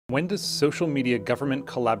When does social media government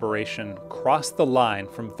collaboration cross the line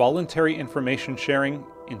from voluntary information sharing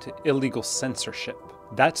into illegal censorship?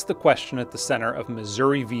 That's the question at the center of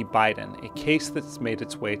Missouri v. Biden, a case that's made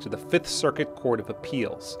its way to the Fifth Circuit Court of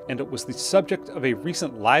Appeals, and it was the subject of a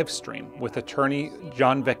recent live stream with attorney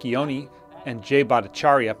John Vecchione and Jay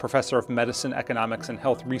Bhattacharya, professor of medicine, economics, and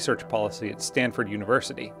health research policy at Stanford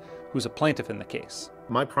University, who's a plaintiff in the case.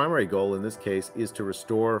 My primary goal in this case is to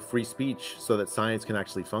restore free speech so that science can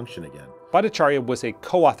actually function again. Bhattacharya was a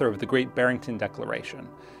co-author of the Great Barrington Declaration,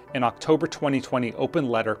 an October 2020 open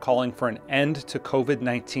letter calling for an end to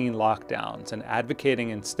COVID-19 lockdowns and advocating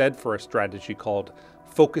instead for a strategy called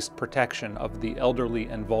focused protection of the elderly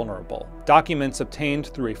and vulnerable. Documents obtained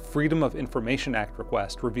through a Freedom of Information Act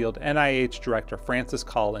request revealed NIH Director Francis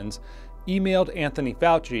Collins emailed Anthony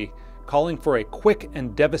Fauci calling for a quick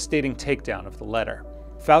and devastating takedown of the letter.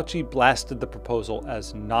 Fauci blasted the proposal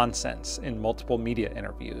as nonsense in multiple media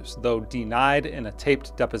interviews, though denied in a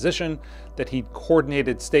taped deposition that he'd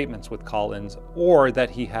coordinated statements with Collins or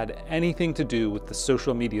that he had anything to do with the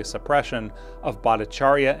social media suppression of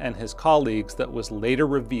Bhattacharya and his colleagues that was later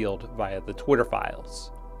revealed via the Twitter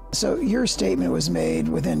files. So your statement was made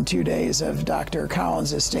within 2 days of Dr.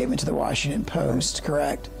 Collins' statement to the Washington Post,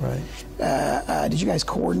 correct? Right. Did you guys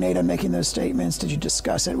coordinate on making those statements? Did you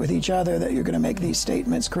discuss it with each other that you're going to make these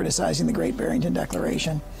statements criticizing the Great Barrington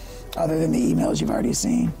Declaration, other than the emails you've already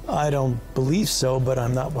seen? I don't believe so, but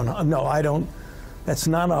I'm not one. No, I don't. That's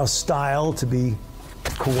not our style to be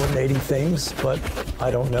coordinating things, but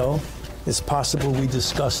I don't know. It's possible we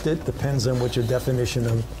discussed it. Depends on what your definition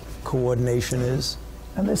of coordination is.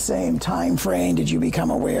 In the same time frame, did you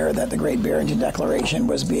become aware that the Great Barrington Declaration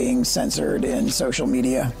was being censored in social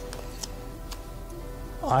media?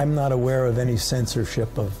 I'm not aware of any censorship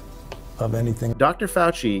of anything. Dr.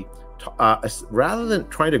 Fauci, rather than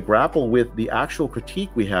trying to grapple with the actual critique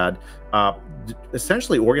we had,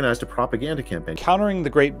 essentially organized a propaganda campaign. Countering the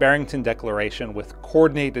Great Barrington Declaration with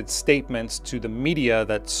coordinated statements to the media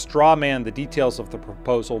that strawman the details of the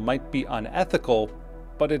proposal might be unethical,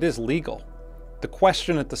 but it is legal. The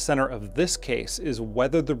question at the center of this case is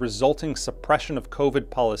whether the resulting suppression of COVID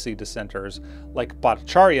policy dissenters, like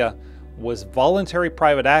Bhattacharya, was voluntary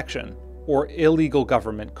private action or illegal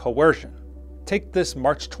government coercion. Take this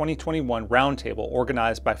March 2021 roundtable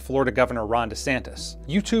organized by Florida Governor Ron DeSantis.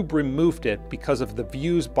 YouTube removed it because of the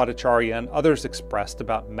views Bhattacharya and others expressed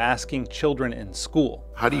about masking children in school.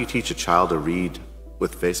 How do you teach a child to read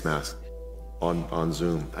with face masks on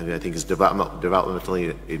Zoom? I mean, I think it's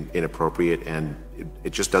developmentally inappropriate, and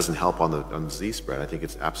it just doesn't help on the disease spread. I think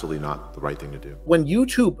it's absolutely not the right thing to do. When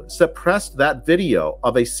YouTube suppressed that video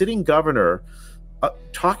of a sitting governor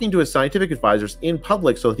talking to his scientific advisors in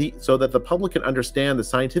public so that the public can understand the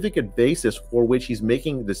scientific basis for which he's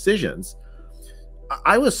making decisions,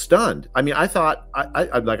 I was stunned. I mean, I thought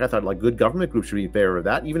like good government groups should be in favor of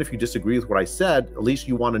that. Even if you disagree with what I said, at least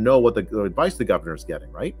you want to know what the advice the governor is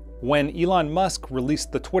getting, right? When Elon Musk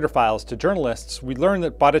released the Twitter files to journalists, we learned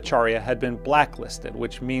that Bhattacharya had been blacklisted,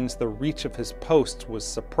 which means the reach of his posts was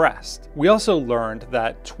suppressed. We also learned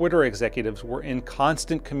that Twitter executives were in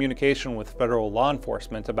constant communication with federal law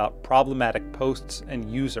enforcement about problematic posts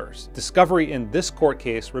and users. Discovery in this court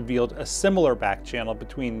case revealed a similar back channel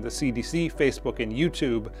between the CDC, Facebook, and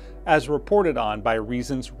YouTube, as reported on by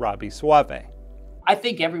Reason's Robbie Suave. I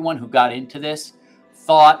think everyone who got into this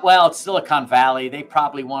thought, well, it's Silicon Valley. They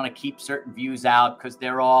probably want to keep certain views out because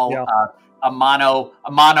they're all a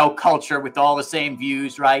mono culture with all the same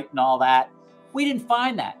views, right, and all that. We didn't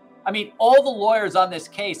find that. I mean, all the lawyers on this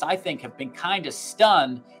case, I think, have been kind of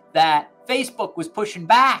stunned that Facebook was pushing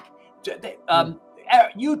back. They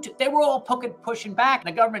were all pushing back,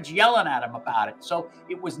 and the government's yelling at them about it. So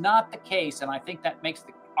it was not the case, and I think that makes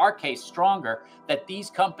our case stronger, that these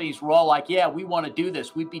companies were all like, yeah, we want to do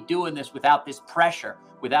this. We'd be doing this without this pressure,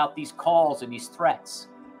 without these calls and these threats.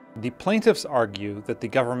 The plaintiffs argue that the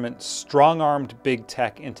government strong-armed big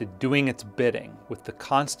tech into doing its bidding with the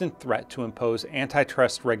constant threat to impose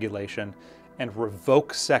antitrust regulation and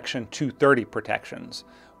revoke Section 230 protections,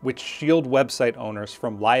 which shield website owners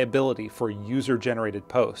from liability for user-generated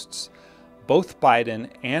posts. Both Biden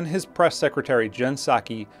and his press secretary, Jen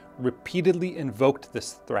Psaki, repeatedly invoked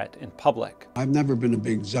this threat in public. I've never been a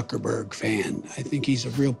big Zuckerberg fan. I think he's a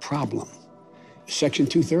real problem. Section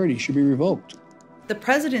 230 should be revoked. The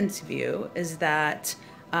president's view is that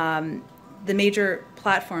the major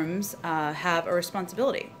platforms have a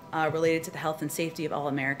responsibility related to the health and safety of all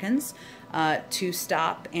Americans to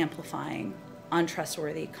stop amplifying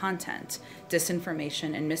untrustworthy content,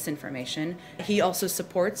 disinformation, and misinformation. He also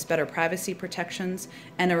supports better privacy protections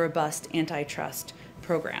and a robust antitrust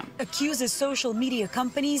program. Accuses social media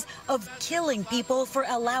companies of killing people for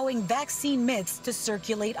allowing vaccine myths to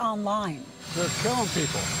circulate online. They're killing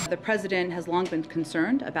people. The president has long been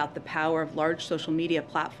concerned about the power of large social media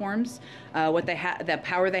platforms, the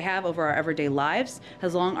power they have over our everyday lives,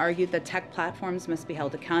 has long argued that tech platforms must be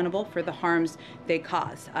held accountable for the harms they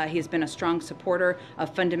cause. He has been a strong supporter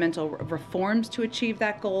of fundamental reforms to achieve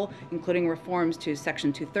that goal, including reforms to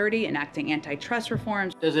Section 230, enacting antitrust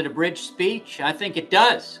reforms. Does it abridge speech? I think it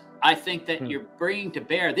does. I think that you're bringing to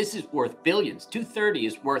bear, this is worth billions. 230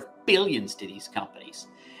 is worth billions to these companies.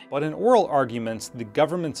 But in oral arguments, the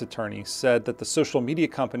government's attorneys said that the social media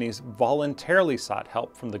companies voluntarily sought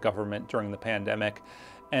help from the government during the pandemic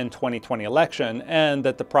and 2020 election, and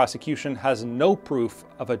that the prosecution has no proof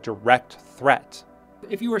of a direct threat.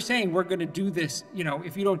 If you were saying we're going to do this,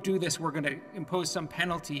 if you don't do this, we're going to impose some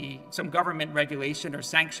penalty, some government regulation or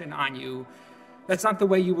sanction on you, that's not the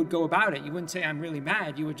way you would go about it. You wouldn't say, I'm really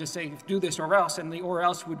mad. You would just say, do this or else, and the or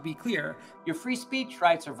else would be clear. Your free speech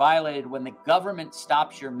rights are violated when the government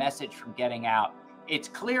stops your message from getting out. It's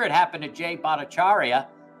clear it happened to Jay Bhattacharya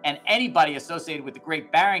and anybody associated with the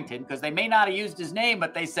Great Barrington, because they may not have used his name,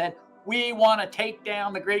 but they said, we want to take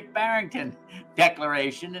down the Great Barrington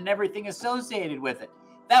Declaration and everything associated with it.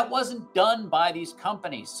 That wasn't done by these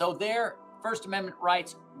companies. So their First Amendment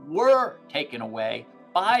rights were taken away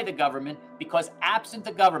by the government, because absent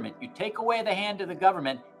the government, you take away the hand of the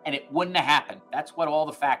government and it wouldn't have happened. That's what all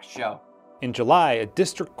the facts show. In July, a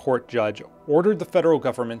district court judge ordered the federal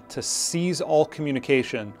government to seize all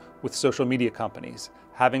communication with social media companies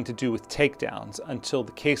having to do with takedowns until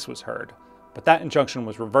the case was heard. But that injunction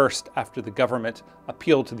was reversed after the government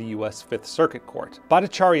appealed to the U.S. Fifth Circuit Court.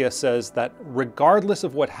 Bhattacharya says that regardless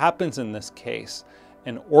of what happens in this case,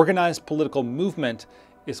 an organized political movement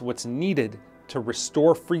is what's needed to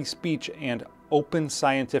restore free speech and open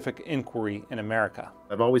scientific inquiry in America.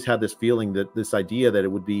 I've always had this feeling that this idea that it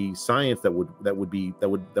would be science that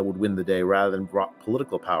would win the day rather than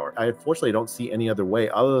political power. I unfortunately don't see any other way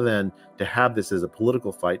other than to have this as a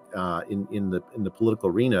political fight in the political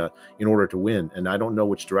arena in order to win, and I don't know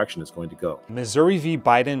which direction it's going to go. Missouri v.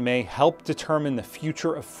 Biden may help determine the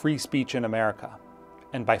future of free speech in America,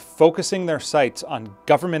 and by focusing their sights on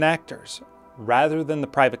government actors rather than the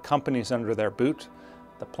private companies under their boot,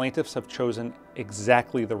 the plaintiffs have chosen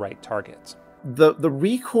exactly the right targets. The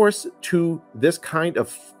recourse to this kind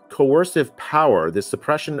of coercive power, this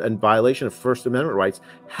suppression and violation of First Amendment rights,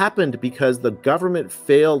 happened because the government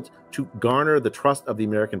failed to garner the trust of the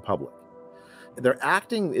American public. They're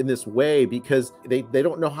acting in this way because they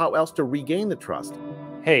don't know how else to regain the trust.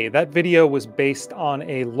 Hey, that video was based on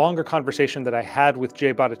a longer conversation that I had with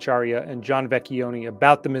Jay Bhattacharya and John Vecchione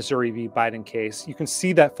about the Missouri v. Biden case. You can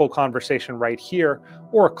see that full conversation right here,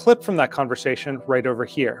 or a clip from that conversation right over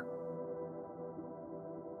here.